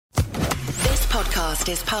podcast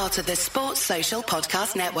is part of the Sports Social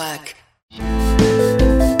Podcast Network.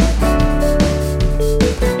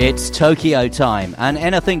 It's Tokyo time, and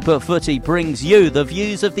Anything But Footy brings you the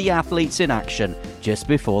views of the athletes in action just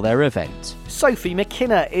before their event. Sophie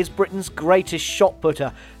McKinna is Britain's greatest shot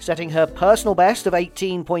putter, setting her personal best of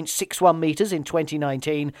 18.61 metres in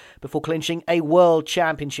 2019 before clinching a World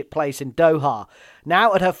Championship place in Doha.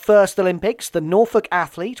 Now at her first Olympics, the Norfolk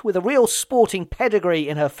athlete, with a real sporting pedigree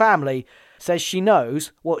in her family, says she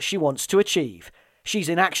knows what she wants to achieve. She's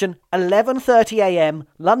in action 11:30am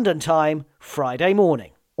London time, Friday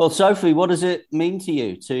morning. Well, Sophie, what does it mean to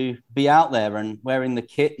you to be out there and wearing the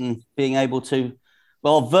kit and being able to,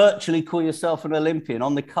 well, virtually call yourself an Olympian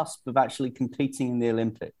on the cusp of actually competing in the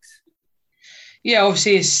Olympics? Yeah,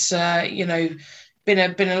 obviously it's,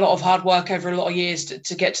 been a lot of hard work over a lot of years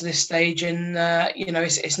to get to this stage. And,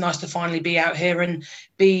 it's nice to finally be out here and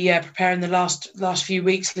be preparing the last few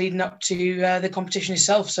weeks leading up to the competition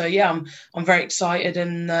itself. So, yeah, I'm very excited,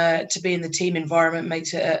 and to be in the team environment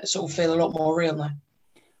makes it sort of feel a lot more real now.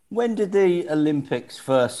 When did the Olympics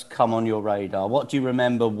first come on your radar? What do you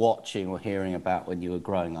remember watching or hearing about when you were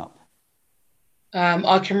growing up?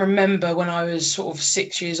 I can remember when I was sort of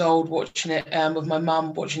 6 years old watching it with my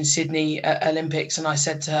mum, watching Sydney Olympics, and I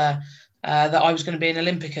said to her that I was going to be an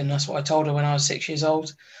Olympian. That's what I told her when I was 6 years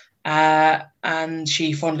old. And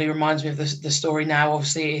she fondly reminds me of the story now.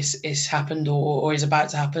 Obviously, it's happened or is about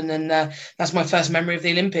to happen. And that's my first memory of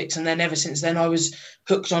the Olympics. And then ever since then, I was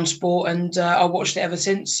hooked on sport, and I watched it ever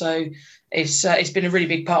since. So it's been a really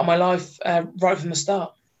big part of my life right from the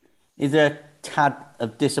start. Is there a tad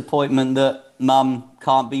of disappointment that Mum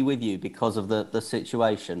can't be with you because of the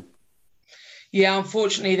situation? Yeah,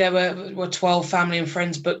 unfortunately, there were 12 family and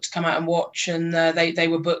friends booked to come out and watch, and they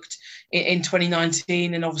were booked in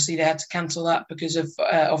 2019, and obviously they had to cancel that because of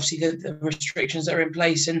obviously the restrictions that are in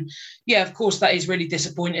place. And yeah, of course, that is really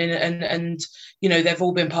disappointing, and they've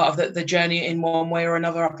all been part of the journey in one way or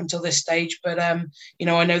another up until this stage. But I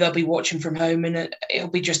know they'll be watching from home, and it'll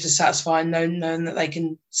be just as satisfying knowing that they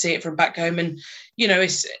can see it from back home. And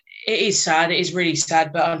it is sad. It is really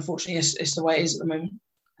sad, but unfortunately, it's the way it is at the moment.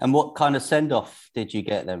 And what kind of send-off did you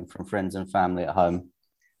get then from friends and family at home?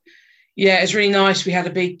 Yeah, it's really nice. We had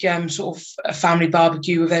a big sort of a family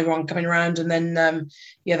barbecue with everyone coming around, and then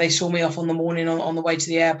they saw me off on the morning on the way to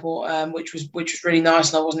the airport, which was really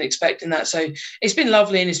nice, and I wasn't expecting that. So it's been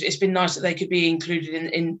lovely, and it's been nice that they could be included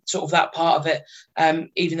in sort of that part of it,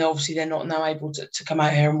 even though obviously they're not now able to come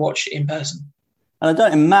out here and watch in person. And I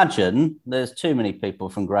don't imagine there's too many people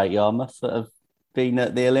from Great Yarmouth that have been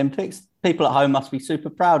at the Olympics. People at home must be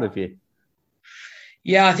super proud of you.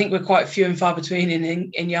 Yeah, I think we're quite few and far between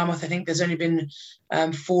in Yarmouth. I think there's only been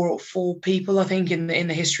four people, I think, in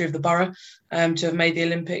the history of the borough to have made the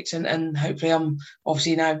Olympics, and hopefully I'm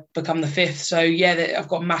obviously now become the fifth. So yeah, I've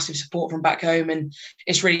got massive support from back home, and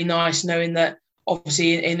it's really nice knowing that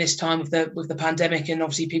obviously in this time with the pandemic, and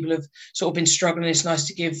obviously people have sort of been struggling. It's nice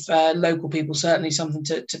to give local people certainly something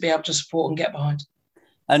to be able to support and get behind.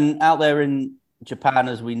 And out there in Japan,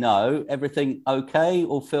 as we know, everything okay?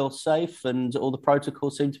 All feel safe, and all the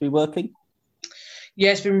protocols seem to be working?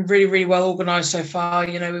 Yeah, it's been really, really well organised so far.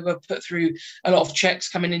 We were put through a lot of checks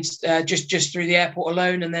coming in just through the airport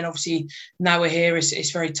alone, and then obviously now we're here. It's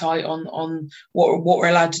very tight on what we're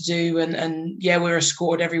allowed to do, and yeah, we're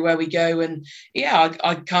escorted everywhere we go. And yeah,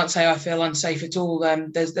 I can't say I feel unsafe at all.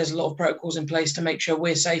 There's a lot of protocols in place to make sure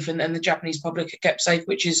we're safe, and the Japanese public are kept safe,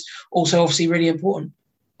 which is also obviously really important.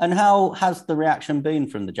 And how has the reaction been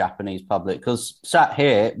from the Japanese public? Because sat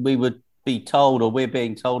here, we would be told, or we're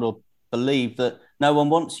being told or believe that no one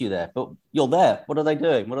wants you there, but you're there. What are they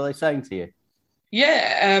doing? What are they saying to you?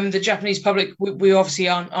 Yeah, the Japanese public, we obviously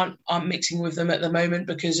aren't mixing with them at the moment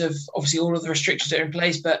because of obviously all of the restrictions that are in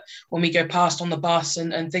place. But when we go past on the bus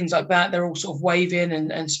and things like that, they're all sort of waving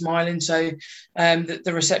and smiling. So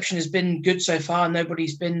the reception has been good so far.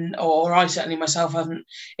 Nobody's been, or I certainly myself haven't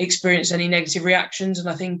experienced any negative reactions. And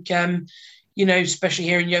I think, especially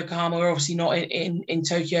here in Yokohama, we're obviously not in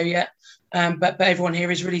Tokyo yet. But everyone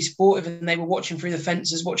here is really supportive, and they were watching through the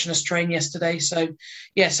fences, watching us train yesterday. So,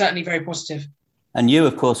 yeah, certainly very positive. And you,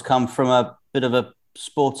 of course, come from a bit of a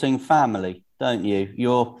sporting family, don't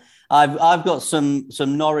you? I've got some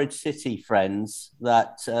Norwich City friends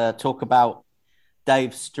that talk about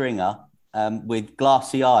Dave Stringer with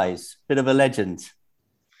glassy eyes, bit of a legend.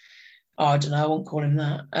 Oh, I don't know. I won't call him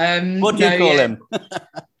that. What do you call him?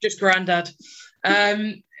 Just Grandad.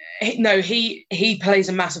 he plays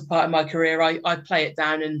a massive part in my career. I play it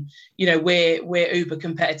down, and we're uber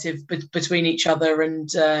competitive between each other, and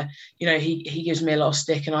he gives me a lot of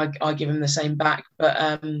stick, and I give him the same back.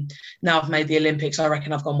 But now I've made the Olympics, I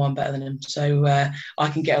reckon I've gone one better than him, so I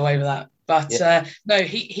can get away with that. But no,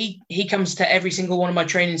 he comes to every single one of my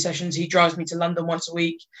training sessions. He drives me to London once a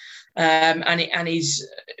week, and he's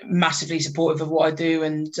massively supportive of what I do.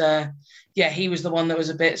 And he was the one that was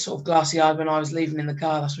a bit sort of glassy-eyed when I was leaving in the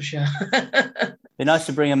car, that's for sure. Be nice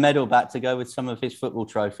to bring a medal back to go with some of his football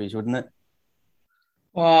trophies, wouldn't it?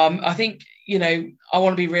 Well, I think, I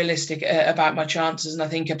want to be realistic about my chances, and I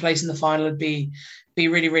think a place in the final would be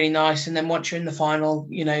really, really nice. And then once you're in the final,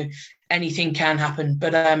 anything can happen.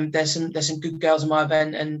 But there's some good girls in my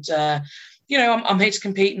event, and I'm here to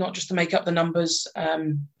compete, not just to make up the numbers.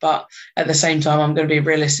 But at the same time, I'm going to be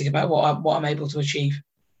realistic about what I'm able to achieve.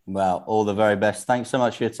 Well, all the very best. Thanks so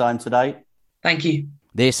much for your time today. Thank you.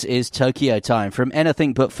 This is Tokyo Time from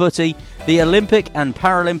Anything But Footy, the Olympic and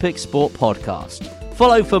Paralympic Sport Podcast.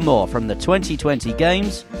 Follow for more from the 2020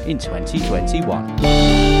 Games in 2021.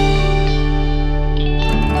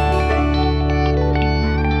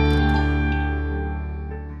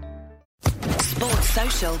 Sports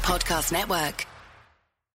Social Podcast Network.